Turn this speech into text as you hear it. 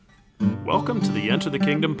Welcome to the Enter the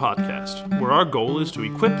Kingdom podcast, where our goal is to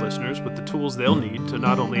equip listeners with the tools they'll need to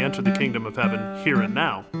not only enter the kingdom of heaven here and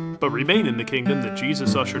now, but remain in the kingdom that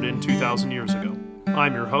Jesus ushered in 2,000 years ago.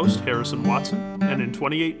 I'm your host, Harrison Watson, and in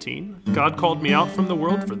 2018, God called me out from the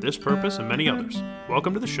world for this purpose and many others.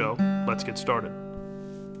 Welcome to the show. Let's get started.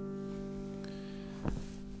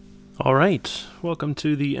 All right, welcome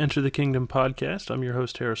to the Enter the Kingdom podcast. I'm your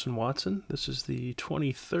host, Harrison Watson. This is the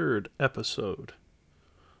 23rd episode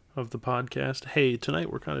of the podcast. Hey,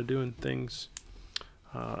 tonight we're kind of doing things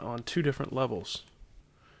on two different levels.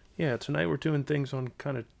 Yeah, tonight we're doing things on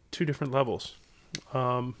kind of two different levels.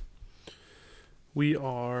 We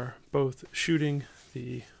are both shooting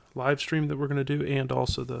the live stream that we're going to do and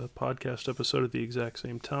also the podcast episode at the exact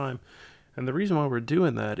same time. And the reason why we're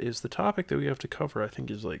doing that is the topic that we have to cover, I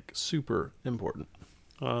think, is like super important.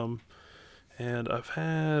 And I've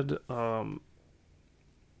had a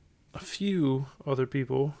few other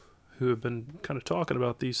people who have been kind of talking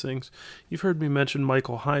about these things. You've heard me mention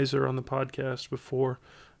Michael Heiser on the podcast before,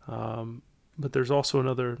 but there's also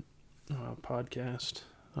another podcast.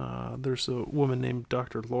 There's a woman named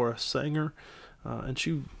Dr. Laura Sanger,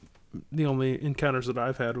 and the only encounters that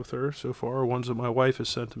I've had with her so far are ones that my wife has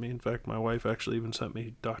sent to me. In fact, my wife actually even sent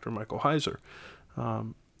me Dr. Michael Heiser.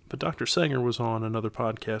 But Dr. Sanger was on another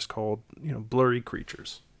podcast called, Blurry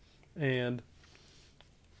Creatures. And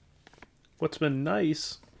what's been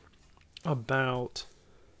nice about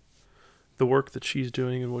the work that she's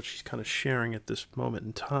doing and what she's kind of sharing at this moment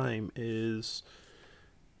in time is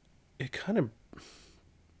it kind of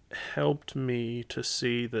helped me to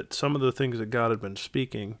see that some of the things that God had been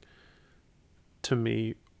speaking to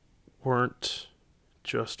me weren't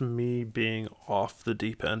just me being off the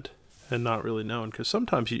deep end and not really knowing. Because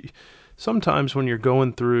sometimes when you're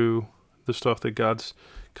going through the stuff that God's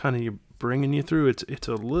kind of bringing you through, it's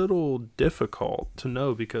a little difficult to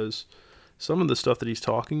know, because some of the stuff that he's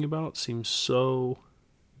talking about seems so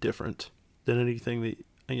different than anything that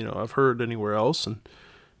I've heard anywhere else, and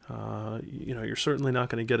you're certainly not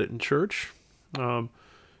going to get it in church.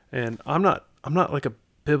 And I'm not like a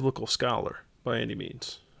biblical scholar by any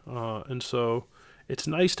means, and so it's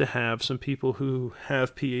nice to have some people who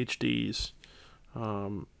have PhDs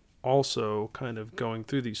also kind of going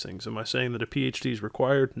through these things. Am I saying that a PhD is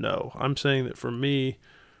required? No. I'm saying that for me,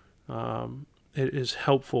 it is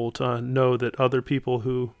helpful to know that other people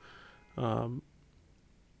who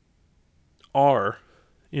are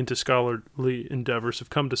into scholarly endeavors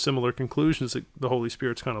have come to similar conclusions that the Holy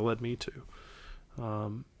Spirit's kind of led me to.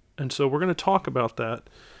 And so we're going to talk about that.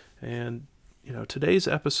 And, today's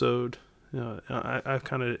episode, I've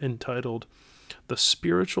kind of entitled The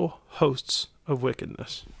Spiritual Hosts of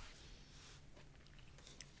Wickedness.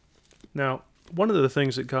 Now, one of the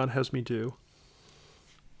things that God has me do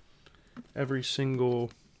every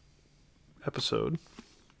single episode,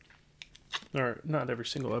 or not every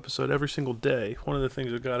single episode, every single day, one of the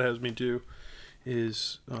things that God has me do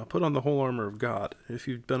is put on the whole armor of God. If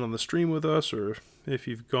you've been on the stream with us, or if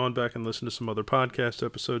you've gone back and listened to some other podcast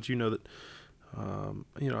episodes, you know that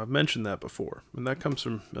I've mentioned that before, and that comes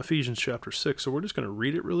from Ephesians chapter 6. So we're just going to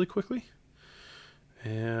read it really quickly,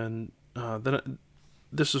 and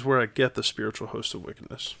this is where I get the spiritual host of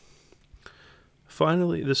wickedness.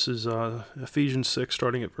 Finally, this is Ephesians 6,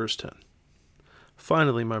 starting at verse 10.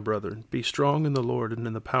 Finally, my brethren, be strong in the Lord and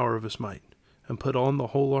in the power of his might, and put on the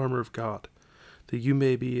whole armor of God, that you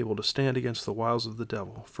may be able to stand against the wiles of the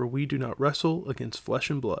devil. For we do not wrestle against flesh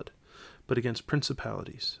and blood, but against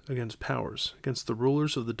principalities, against powers, against the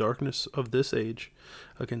rulers of the darkness of this age,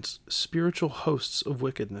 against spiritual hosts of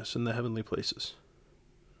wickedness in the heavenly places.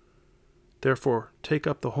 Therefore, take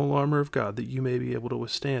up the whole armor of God, that you may be able to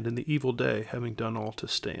withstand in the evil day, having done all to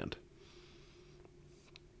stand.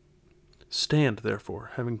 Stand, therefore,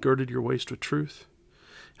 having girded your waist with truth,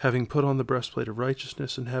 having put on the breastplate of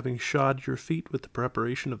righteousness, and having shod your feet with the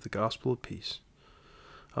preparation of the gospel of peace.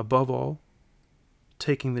 Above all,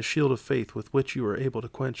 taking the shield of faith, with which you are able to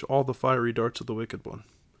quench all the fiery darts of the wicked one,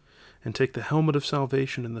 and take the helmet of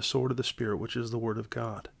salvation and the sword of the Spirit, which is the word of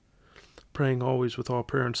God, praying always with all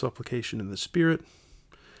prayer and supplication in the Spirit,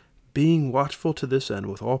 being watchful to this end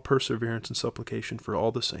with all perseverance and supplication for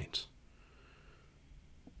all the saints.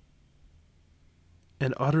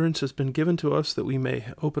 And utterance has been given to us, that we may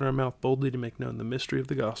open our mouth boldly to make known the mystery of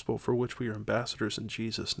the gospel, for which we are ambassadors in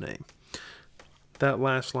Jesus' name. That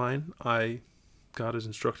last line, God has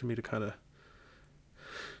instructed me to kind of,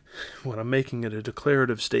 when I'm making it a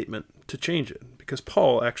declarative statement, to change it. Because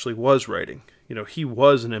Paul actually was writing. He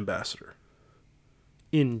was an ambassador.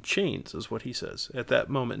 In chains, is what he says. At that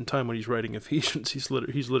moment in time when he's writing Ephesians, he's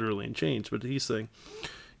literally in chains. But he's saying,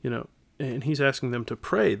 and he's asking them to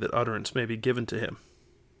pray that utterance may be given to him,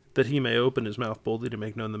 that he may open his mouth boldly to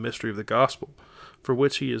make known the mystery of the gospel, for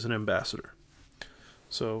which he is an ambassador.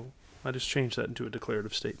 So I just changed that into a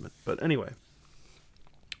declarative statement. But anyway,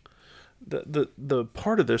 the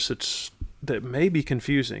part of this that may be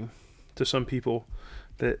confusing to some people,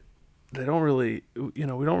 that they don't really, we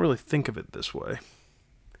don't really think of it this way.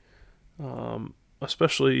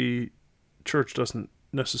 Especially church doesn't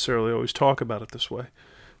necessarily always talk about it this way.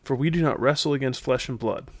 For we do not wrestle against flesh and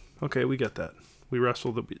blood. Okay, we get that. We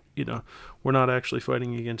wrestle we're not actually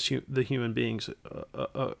fighting against the human beings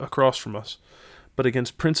across from us, but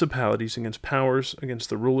against principalities, against powers, against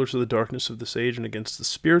the rulers of the darkness of this age, and against the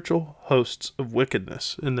spiritual hosts of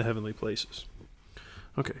wickedness in the heavenly places.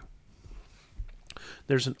 Okay.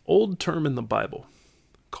 There's an old term in the Bible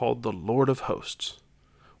called the Lord of Hosts.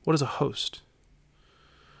 What is a host?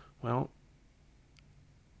 Well,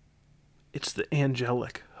 it's the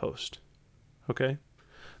angelic host. Okay?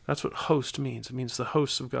 That's what host means. It means the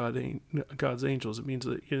hosts of God's angels. It means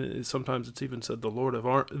that sometimes it's even said the Lord of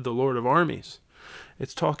armies.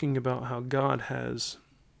 It's talking about how God has,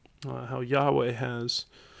 how Yahweh has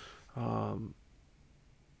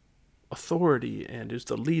authority and is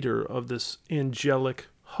the leader of this angelic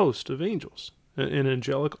host of angels, an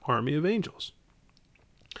angelic army of angels.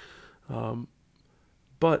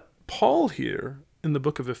 But Paul here in the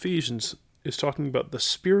book of Ephesians is talking about the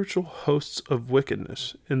spiritual hosts of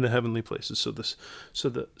wickedness in the heavenly places. So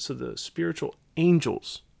the spiritual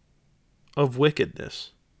angels of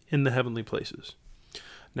wickedness in the heavenly places.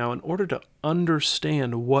 Now, in order to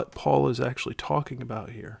understand what Paul is actually talking about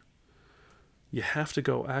here, you have to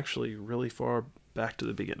go actually really far back to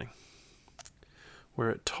the beginning, where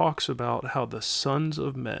it talks about how the sons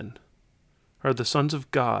of men, or the sons of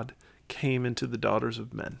God, came into the daughters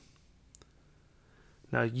of men.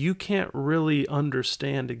 Now, you can't really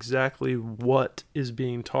understand exactly what is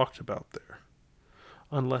being talked about there,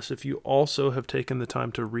 unless if you also have taken the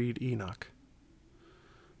time to read Enoch.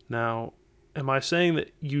 Now, am I saying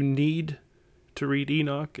that you need to read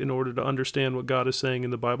Enoch in order to understand what God is saying in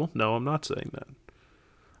the Bible? No, I'm not saying that.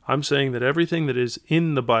 I'm saying that everything that is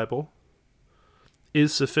in the Bible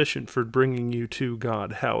is sufficient for bringing you to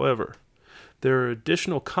God. However, there are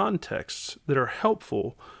additional contexts that are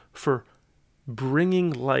helpful for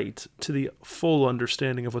bringing light to the full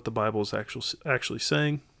understanding of what the Bible is actually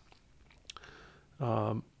saying.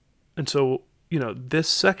 And so, this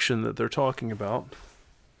section that they're talking about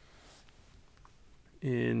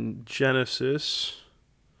in Genesis,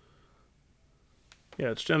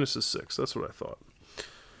 it's Genesis 6, that's what I thought.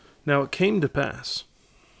 Now it came to pass,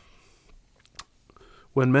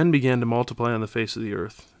 when men began to multiply on the face of the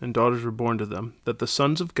earth, and daughters were born to them, that the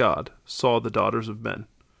sons of God saw the daughters of men,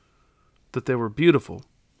 that they were beautiful,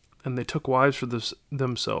 and they took wives for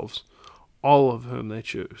themselves, all of whom they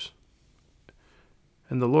chose.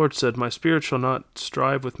 And the Lord said, My spirit shall not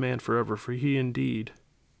strive with man forever, for he indeed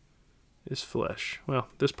is flesh. Well,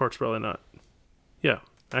 this part's probably not. Yeah,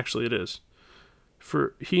 actually it is.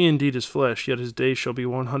 For he indeed is flesh, yet his days shall be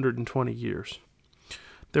 120 years.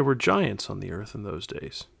 There were giants on the earth in those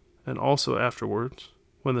days, and also afterwards,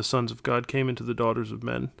 when the sons of God came into the daughters of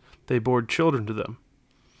men, they bore children to them.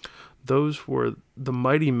 Those were the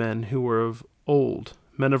mighty men who were of old,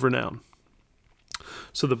 men of renown.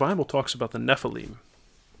 So the Bible talks about the Nephilim.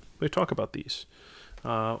 They talk about these.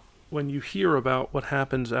 When you hear about what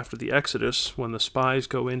happens after the Exodus, when the spies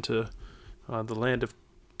go into the land of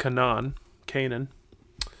Canaan,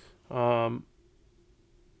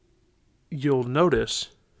 you'll notice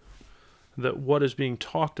that what is being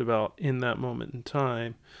talked about in that moment in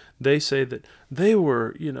time, they say that they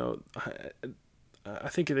were, I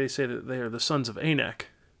think they say that they are the sons of Anak.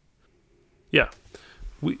 Yeah,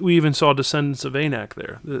 we even saw descendants of Anak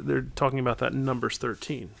there. They're talking about that in Numbers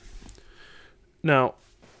 13. Now,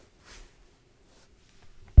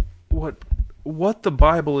 what the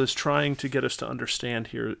Bible is trying to get us to understand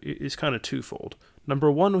here is kind of twofold. Number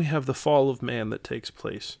one, we have the fall of man that takes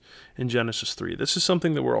place in Genesis 3. This is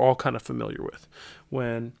something that we're all kind of familiar with.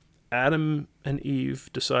 When Adam and Eve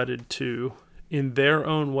decided to, in their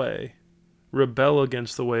own way, rebel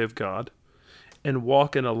against the way of God and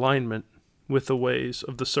walk in alignment with the ways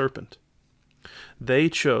of the serpent. They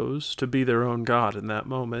chose to be their own God in that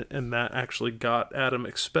moment, and that actually got Adam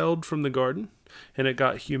expelled from the garden, and it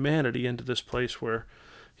got humanity into this place where,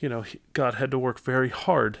 God had to work very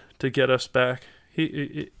hard to get us back.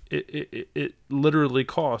 It literally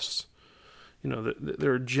costs,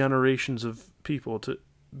 there are generations of people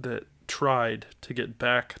that tried to get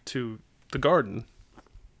back to the garden,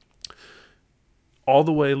 all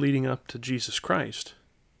the way leading up to Jesus Christ,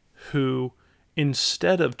 who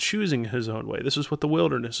instead of choosing his own way. This is what the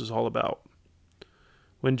wilderness is all about.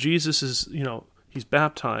 When Jesus is, he's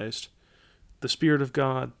baptized, the Spirit of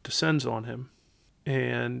God descends on him,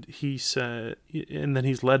 and then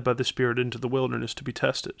he's led by the Spirit into the wilderness to be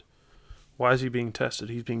tested. Why is he being tested?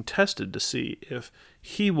 He's being tested to see if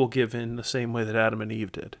he will give in the same way that Adam and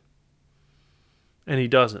Eve did. And he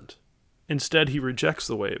doesn't. Instead, he rejects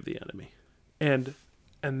the way of the enemy. And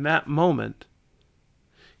in that moment,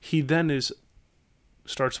 he then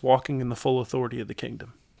starts walking in the full authority of the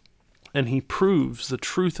kingdom. And he proves the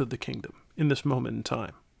truth of the kingdom in this moment in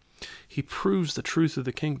time. He proves the truth of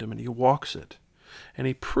the kingdom, and he walks it. And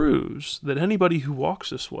he proves that anybody who walks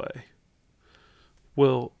this way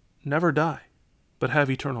will never die, but have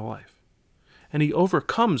eternal life. And he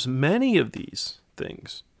overcomes many of these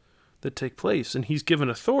things that take place, and he's given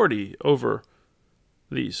authority over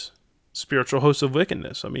these spiritual hosts of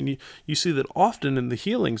wickedness. I mean, you see that often in the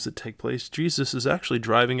healings that take place, Jesus is actually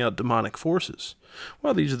driving out demonic forces.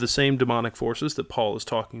 Well, these are the same demonic forces that Paul is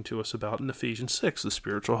talking to us about in Ephesians 6, the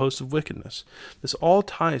spiritual hosts of wickedness. This all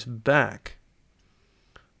ties back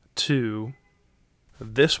to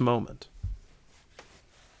this moment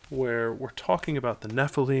where we're talking about the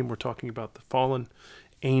Nephilim, we're talking about the fallen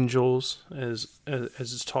angels, as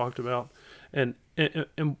it's talked about. And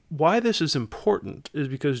why this is important is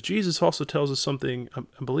because Jesus also tells us something, I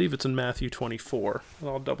believe it's in Matthew 24.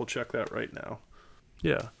 I'll double check that right now.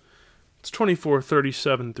 Yeah. It's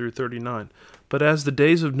 24:37 through 39. But as the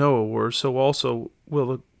days of Noah were, so also will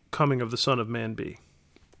the coming of the Son of Man be.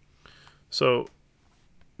 So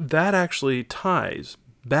that actually ties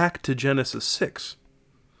back to Genesis 6.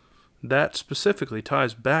 That specifically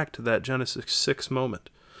ties back to that Genesis 6 moment.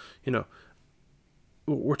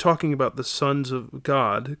 We're talking about the sons of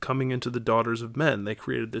God coming into the daughters of men. They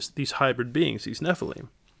created these hybrid beings, these Nephilim.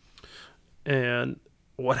 And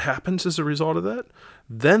what happens as a result of that?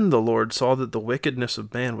 Then the Lord saw that the wickedness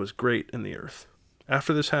of man was great in the earth.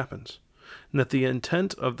 After this happens, and that the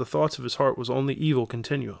intent of the thoughts of his heart was only evil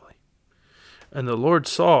continually. And the Lord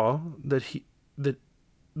saw that he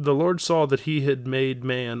had made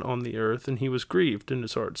man on the earth, and he was grieved in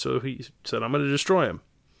his heart. So he said, I'm going to destroy him.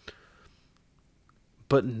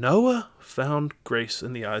 But Noah found grace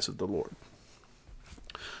in the eyes of the Lord.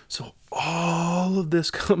 So all of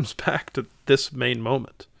this comes back to this main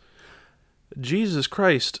moment. Jesus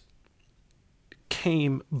Christ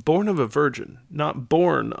came born of a virgin, not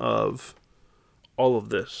born of all of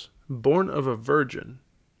this. Born of a virgin,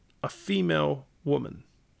 a female woman,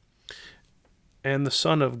 and the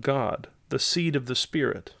Son of God, the seed of the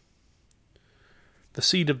Spirit. The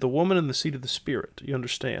seed of the woman and the seed of the Spirit, you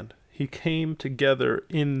understand? He came together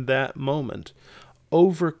in that moment,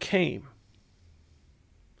 overcame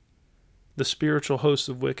the spiritual hosts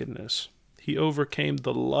of wickedness. He overcame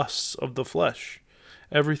the lusts of the flesh,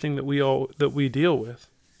 everything that we deal with,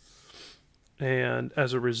 and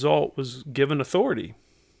as a result was given authority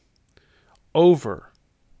over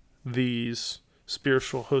these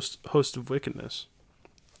spiritual hosts of wickedness.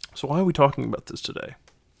 So why are we talking about this today?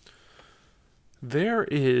 There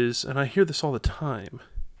is, and I hear this all the time,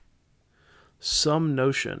 some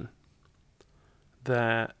notion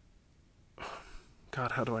that,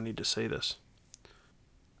 God, how do I need to say this?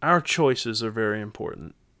 Our choices are very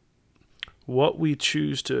important. What we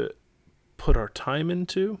choose to put our time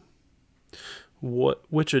into,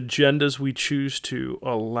 which agendas we choose to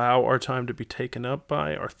allow our time to be taken up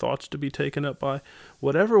by, our thoughts to be taken up by,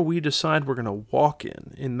 whatever we decide we're going to walk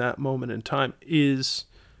in that moment in time is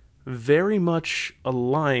very much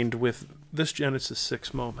aligned with this Genesis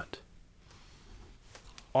 6 moment.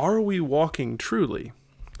 Are we walking truly,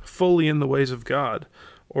 fully in the ways of God,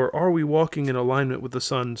 or are we walking in alignment with the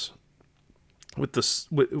sons, with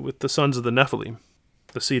the sons of the Nephilim,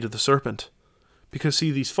 the seed of the serpent? Because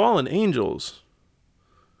see, these fallen angels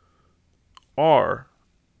are,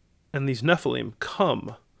 and these Nephilim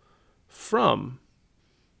come from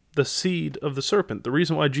the seed of the serpent. The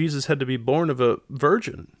reason why Jesus had to be born of a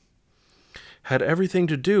virgin had everything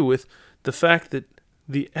to do with the fact that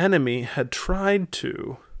the enemy had tried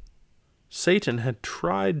to, Satan had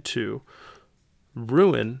tried to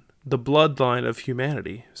ruin the bloodline of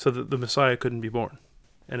humanity so that the Messiah couldn't be born.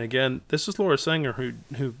 And again, this is Laura Sanger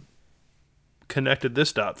who connected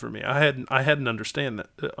this dot for me. I hadn't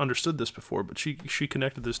understood this before, but she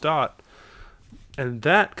connected this dot, and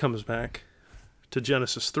that comes back to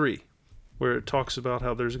Genesis 3, where it talks about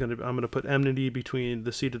how I'm going to put enmity between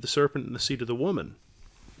the seed of the serpent and the seed of the woman.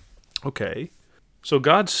 Okay, so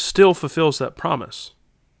God still fulfills that promise,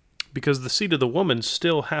 because the seed of the woman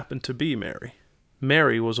still happened to be Mary.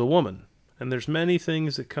 Mary was a woman, and there's many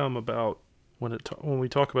things that come about when we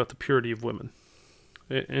talk about the purity of women.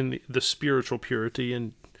 and the spiritual purity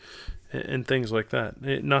and things like that.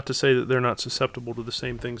 Not to say that they're not susceptible to the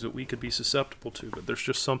same things that we could be susceptible to, but there's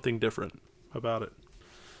just something different about it.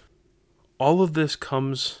 All of this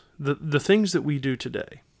comes, the things that we do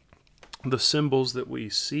today, the symbols that we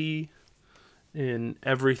see in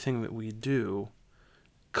everything that we do,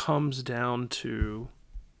 comes down to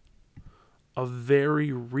a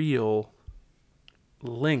very real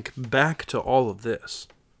link back to all of this.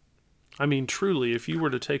 I mean, truly, if you were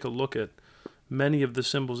to take a look at many of the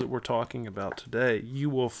symbols that we're talking about today, you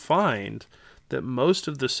will find that most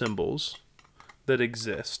of the symbols that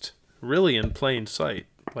exist, really in plain sight,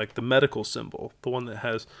 like the medical symbol, the one that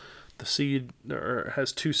has the seed, or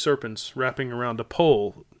has two serpents wrapping around a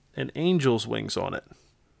pole and angel's wings on it.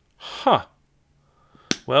 Huh.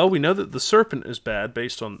 Well, we know that the serpent is bad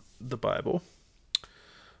based on the Bible.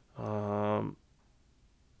 And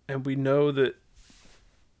we know that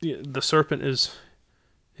the serpent is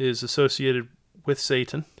associated with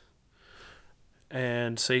Satan,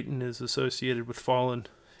 and Satan is associated with fallen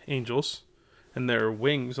angels, and there are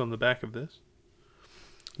wings on the back of this.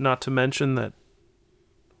 Not to mention that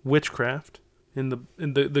witchcraft, in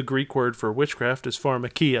the Greek word for witchcraft is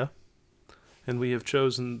pharmakia, and we have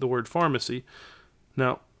chosen the word pharmacy.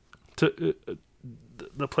 Now, to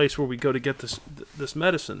the place where we go to get this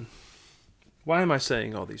medicine. Why am I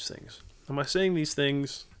saying all these things? Am I saying these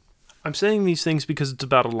things? I'm saying these things because it's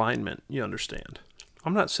about alignment, you understand.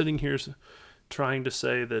 I'm not sitting here trying to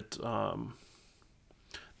say that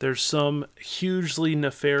there's some hugely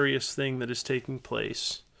nefarious thing that is taking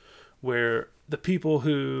place where the people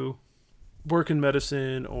who work in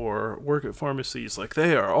medicine or work at pharmacies, like,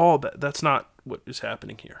 they are all bad. That's not what is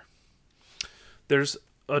happening here. There's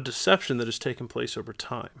a deception that has taken place over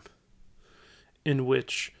time in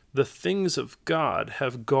which the things of God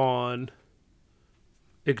have gone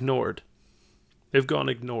ignored. They've gone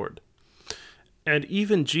ignored. And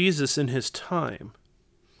even Jesus in his time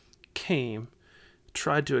came,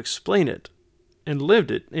 tried to explain it, and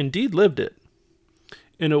indeed lived it,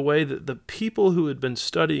 in a way that the people who had been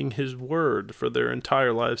studying his word for their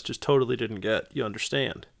entire lives just totally didn't get. You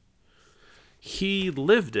understand? He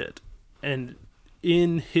lived it, and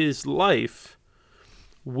in his life,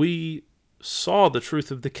 we saw the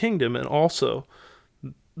truth of the kingdom and also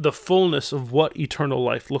the fullness of what eternal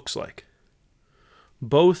life looks like,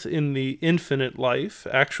 both in the infinite life,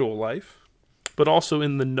 actual life, but also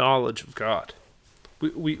in the knowledge of God.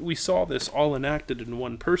 We saw this all enacted in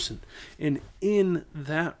one person, and in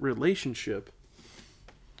that relationship,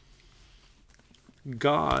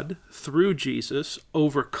 God, through Jesus,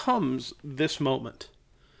 overcomes this moment,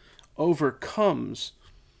 overcomes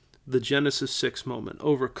the Genesis 6 moment,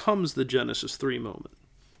 overcomes the Genesis 3 moment.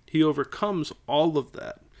 He overcomes all of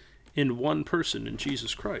that in one person, in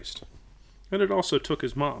Jesus Christ. And it also took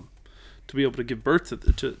his mom to be able to give birth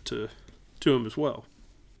to him as well.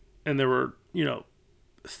 And there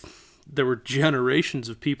were generations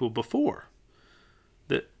of people before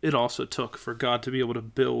that it also took for God to be able to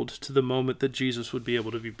build to the moment that Jesus would be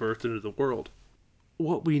able to be birthed into the world.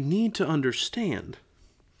 What we need to understand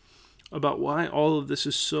about why all of this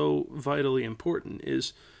is so vitally important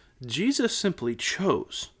is Jesus simply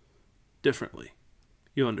chose differently.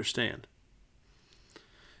 You understand?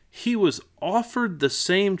 He was offered the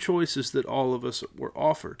same choices that all of us were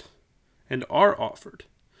offered and are offered,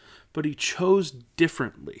 but he chose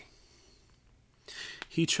differently.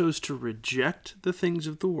 He chose to reject the things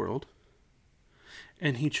of the world,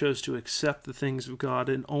 and he chose to accept the things of God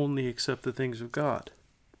and only accept the things of God.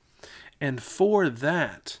 And for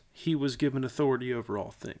that, he was given authority over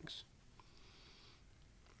all things.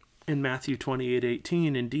 In Matthew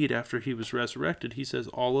 28:18, indeed, after he was resurrected, he says,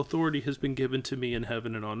 "All authority has been given to me in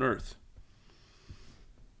heaven and on earth.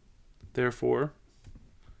 Therefore,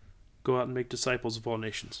 go out and make disciples of all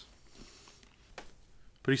nations."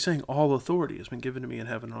 But he's saying all authority has been given to me in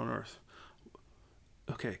heaven and on earth.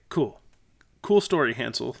 Okay, cool. Cool story,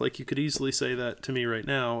 Hansel. Like, you could easily say that to me right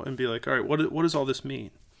now and be like, all right, what does all this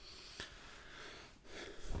mean?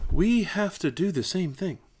 We have to do the same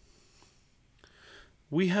thing.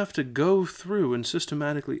 We have to go through and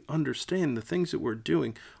systematically understand the things that we're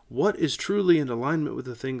doing, what is truly in alignment with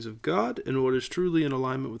the things of God and what is truly in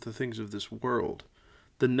alignment with the things of this world,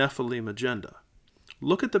 the Nephilim agenda.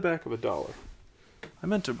 Look at the back of $1. I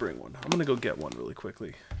meant to bring one. I'm going to go get one really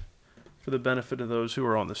quickly for the benefit of those who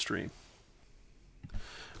are on the stream.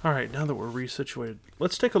 All right, now that we're resituated,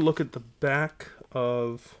 let's take a look at the back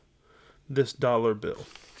of this dollar bill.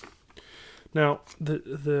 Now,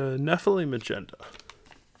 the Nephilim agenda.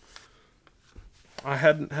 I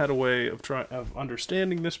hadn't had a way of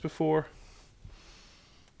understanding this before.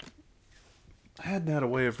 I hadn't had a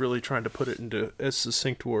way of really trying to put it into as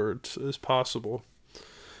succinct words as possible.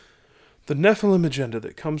 The Nephilim agenda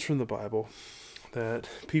that comes from the Bible, that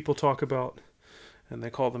people talk about, and they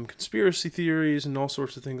call them conspiracy theories and all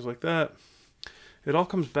sorts of things like that, it all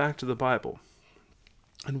comes back to the Bible.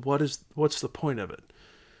 And what's the point of it?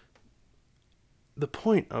 The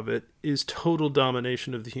point of it is total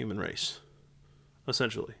domination of the human race,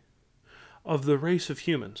 essentially, of the race of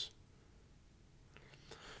humans,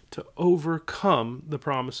 to overcome the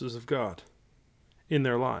promises of God in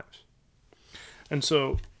their lives. And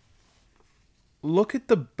so, look at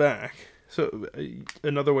the back. So,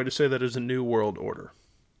 another way to say that is a new world order.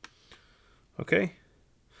 Okay?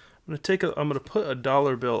 I'm going to put a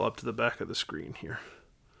dollar bill up to the back of the screen here.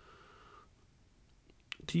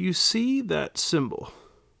 Do you see that symbol?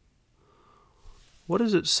 What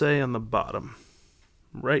does it say on the bottom?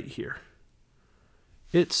 Right here.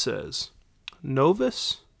 It says,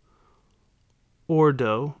 Novus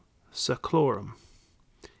Ordo Seclorum.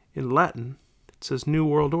 In Latin, it says New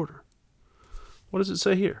World Order. What does it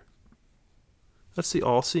say here? That's the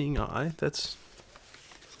all-seeing eye. That's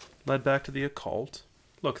led back to the occult.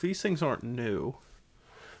 Look, these things aren't new.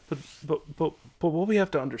 But what we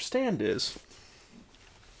have to understand is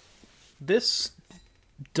this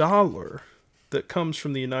dollar that comes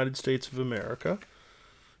from the United States of America,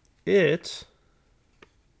 it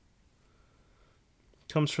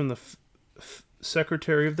comes from the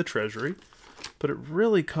Secretary of the Treasury, but it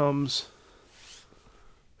really comes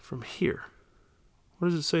from here. What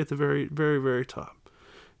does it say at the very, very, very top?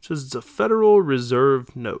 It says it's a Federal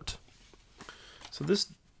Reserve note. So this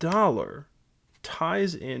dollar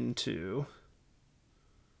ties into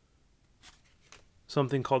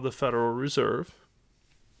something called the Federal Reserve,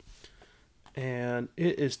 and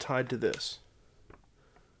it is tied to this.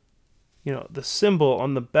 You know, the symbol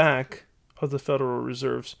on the back of the Federal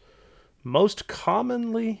Reserve's most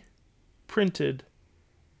commonly printed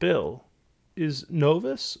bill is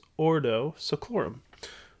Novus Ordo Seclorum.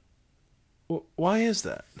 Why is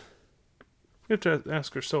that? We have to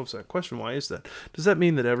ask ourselves that question. Why is that? Does that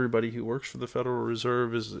mean that everybody who works for the Federal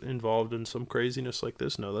Reserve is involved in some craziness like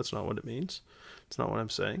this? No, that's not what it means. It's not what I'm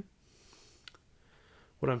saying.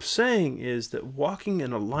 What I'm saying is that walking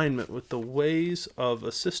in alignment with the ways of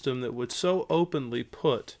a system that would so openly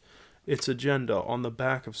put its agenda on the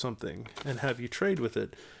back of something and have you trade with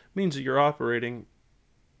it means that you're operating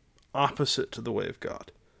opposite to the way of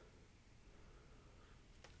God.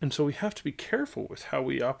 And so we have to be careful with how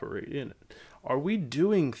we operate in it. Are we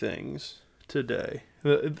doing things today?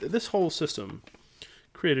 This whole system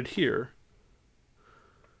created here,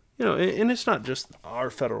 you know, and it's not just our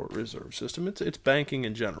Federal Reserve System, it's banking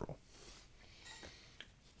in general.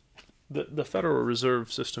 The Federal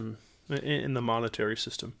Reserve System in the monetary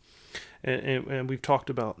system, and we've talked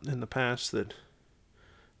about in the past that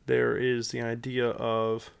there is the idea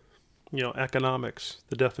of, you know, economics.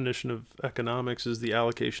 The definition of economics is the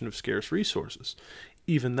allocation of scarce resources.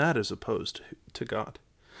 Even that is opposed to God,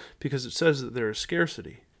 because it says that there is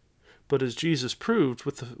scarcity. But as Jesus proved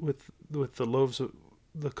with the loaves of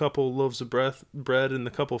the couple loaves of bread and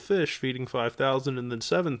the couple fish, feeding 5,000 and then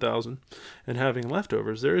 7,000, and having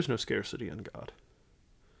leftovers, there is no scarcity in God.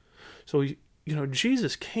 So you know,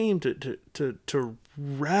 Jesus came to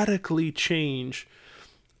radically change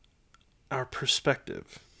our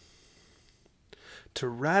perspective, to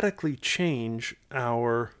radically change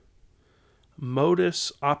our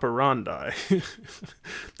modus operandi,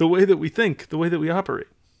 the way that we think, the way that we operate.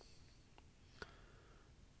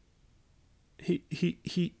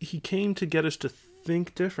 He came to get us to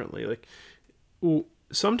think differently. Like, well,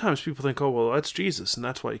 sometimes people think, oh, well, that's Jesus, and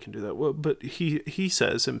that's why he can do that. Well, but he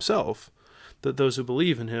says himself that those who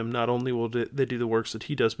believe in him, not only will they do the works that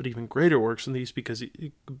he does, but even greater works than these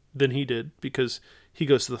than he did, because he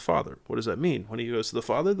goes to the Father. What does that mean? When he goes to the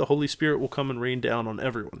Father, the Holy Spirit will come and rain down on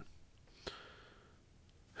everyone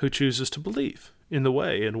who chooses to believe in the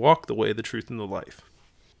way and walk the way, the truth, and the life.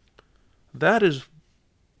 That is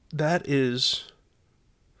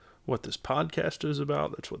what this podcast is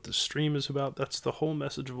about. That's what this stream is about. That's the whole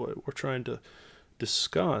message of what we're trying to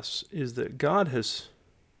discuss, is that God has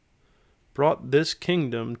brought this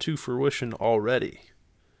kingdom to fruition already.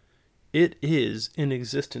 It is in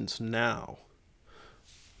existence now.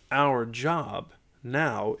 Our job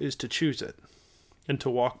now is to choose it and to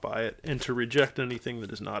walk by it and to reject anything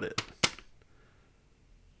that is not it.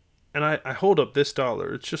 And I hold up this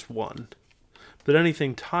dollar. It's just one. But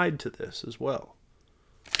anything tied to this as well,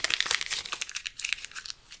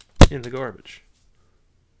 in the garbage.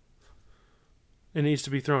 It needs to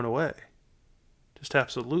be thrown away. Just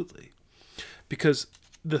absolutely. Because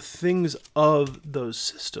the things of those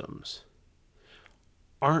systems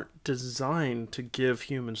aren't designed to give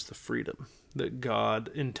humans the freedom that God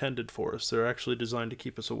intended for us. They're actually designed to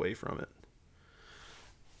keep us away from it.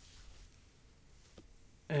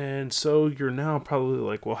 And so you're now probably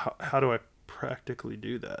like, well, how do I practically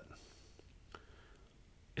do that?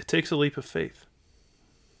 It takes a leap of faith.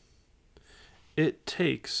 It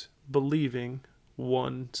takes believing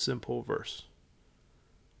one simple verse.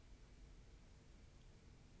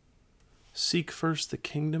 Seek first the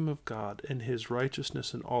kingdom of God and his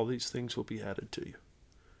righteousness, and all these things will be added to you.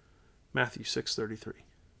 Matthew 6:33.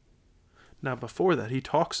 Now before that, he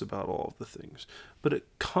talks about all of the things, but it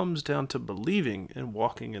comes down to believing and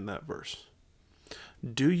walking in that verse.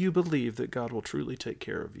 Do you believe that God will truly take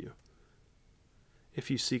care of you if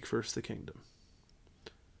you seek first the kingdom?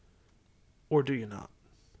 Or do you not?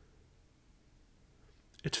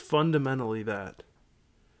 It's fundamentally that.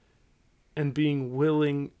 And being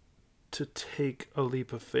willing to take a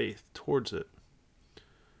leap of faith towards it.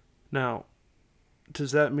 Now,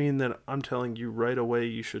 does that mean that I'm telling you right away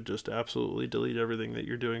you should just absolutely delete everything that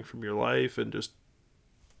you're doing from your life and just,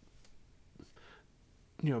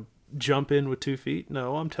 jump in with 2 feet?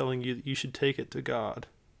 No, I'm telling you that you should take it to God.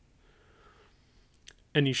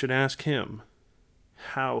 And you should ask him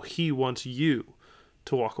how he wants you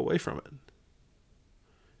to walk away from it.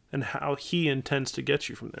 And how he intends to get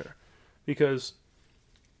you from there. Because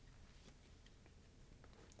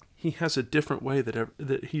he has a different way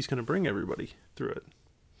that he's going to bring everybody through it.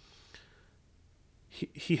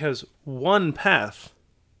 He has one path,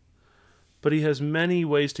 but he has many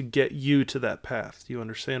ways to get you to that path. Do you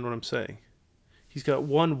understand what I'm saying? He's got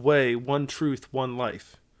one way, one truth, one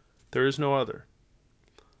life. There is no other.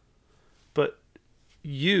 But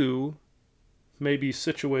you may be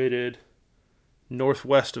situated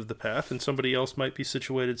northwest of the path, and somebody else might be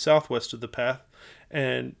situated southwest of the path,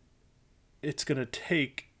 and it's going to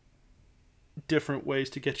take different ways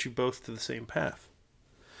to get you both to the same path.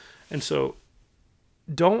 And so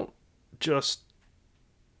don't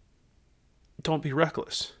be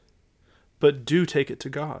reckless, but do take it to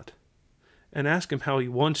God and ask him how he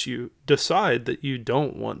wants you. Decide that you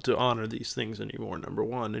don't want to honor these things anymore, number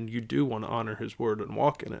one, and you do want to honor his word and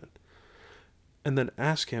walk in it. And then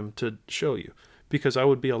ask him to show you, because I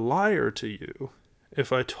would be a liar to you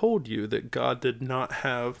if I told you that God did not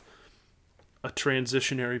have a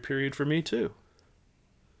transitionary period for me too.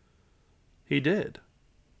 He did.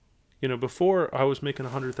 Before I was making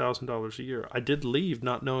 $100,000 a year, I did leave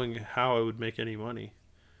not knowing how I would make any money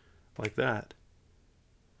like that.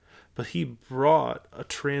 But he brought a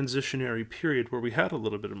transitionary period where we had a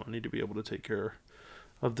little bit of money to be able to take care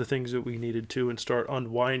of the things that we needed to and start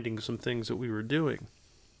unwinding some things that we were doing.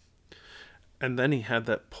 And then he had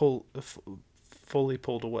that fully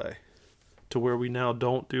pulled away to where we now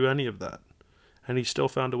don't do any of that. And he still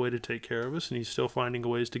found a way to take care of us, and he's still finding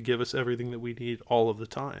ways to give us everything that we need all of the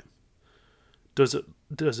time. Does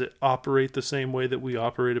it operate the same way that we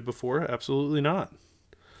operated before? Absolutely not.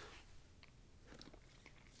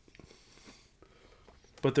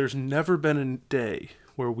 But there's never been a day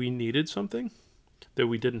where we needed something that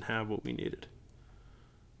we didn't have what we needed.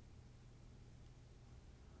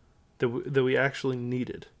 That we actually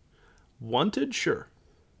needed. Wanted? Sure.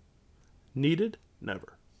 Needed?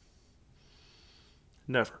 Never.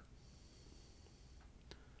 Never.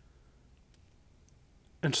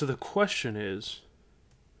 And so the question is,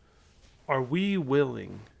 are we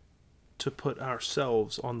willing to put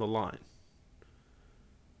ourselves on the line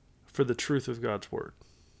for the truth of God's word,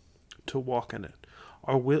 to walk in it?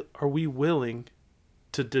 Are we willing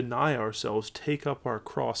to deny ourselves, take up our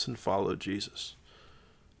cross, and follow Jesus?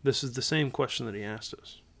 This is the same question that he asked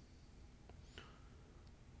us.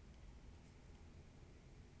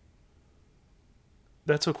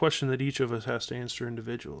 That's a question that each of us has to answer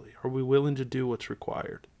individually. Are we willing to do what's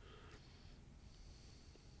required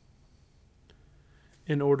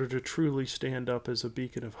in order to truly stand up as a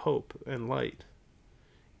beacon of hope and light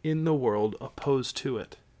in the world, opposed to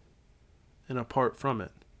it and apart from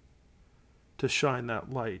it, to shine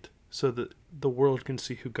that light so that the world can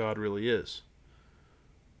see who God really is?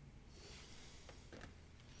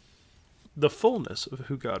 The fullness of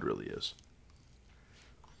who God really is.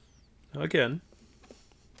 Now again,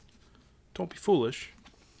 don't be foolish.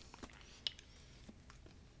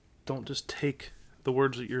 Don't just take the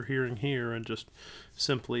words that you're hearing here and just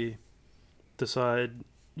simply decide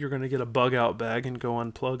you're going to get a bug out bag and go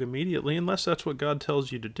unplug immediately, unless that's what God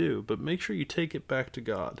tells you to do. But make sure you take it back to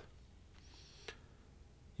God.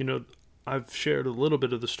 I've shared a little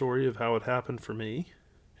bit of the story of how it happened for me,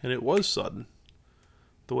 and it was sudden,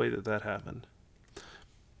 the way that happened.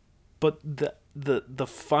 But the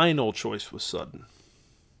final choice was sudden.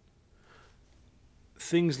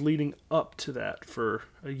 things leading up to that for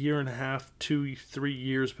a year and a half, 2, 3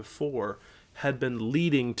 years before had been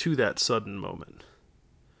leading to that sudden moment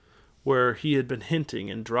where he had been hinting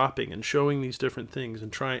and dropping and showing these different things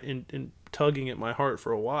and trying and tugging at my heart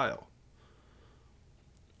for a while.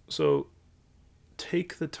 So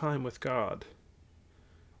take the time with God.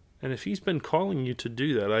 And if he's been calling you to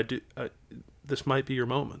do that, this might be your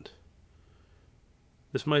moment.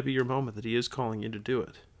 This might be your moment that he is calling you to do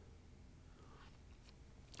it.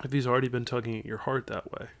 If he's already been tugging at your heart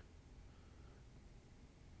that way.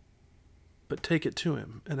 But take it to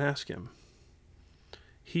him and ask him.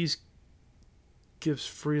 He gives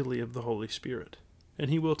freely of the Holy Spirit, and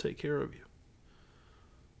he will take care of you.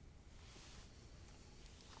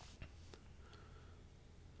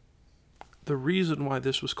 The reason why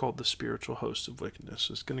this was called the spiritual host of wickedness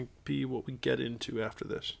is going to be what we get into after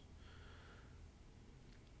this.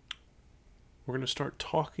 We're going to start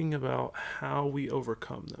talking about how we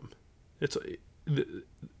overcome them.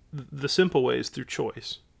 The simple way is through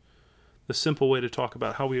choice. The simple way to talk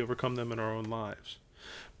about how we overcome them in our own lives.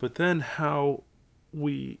 But then how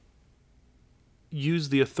we use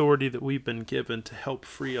the authority that we've been given to help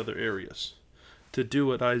free other areas. To do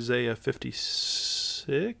what Isaiah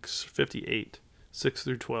 58, 6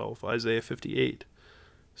 through 12. Isaiah 58,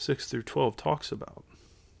 6 through 12 talks about.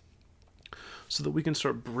 So that we can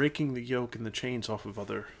start breaking the yoke and the chains off of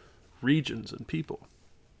other regions and people.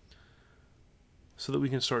 So that we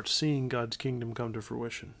can start seeing God's kingdom come to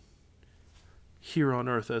fruition. Here on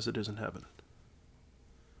earth as it is in heaven.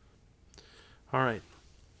 All right.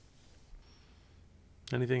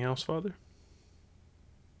 Anything else, Father?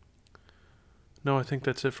 No, I think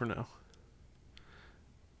that's it for now.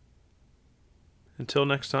 Until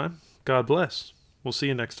next time, God bless. We'll see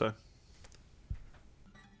you next time.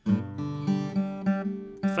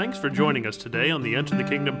 Thanks for joining us today on the Enter the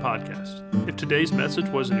Kingdom podcast. If today's message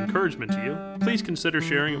was an encouragement to you, please consider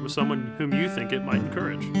sharing it with someone whom you think it might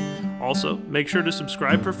encourage. Also, make sure to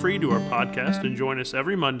subscribe for free to our podcast and join us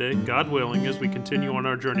every Monday, God willing, as we continue on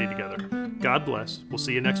our journey together. God bless. We'll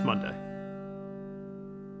see you next Monday.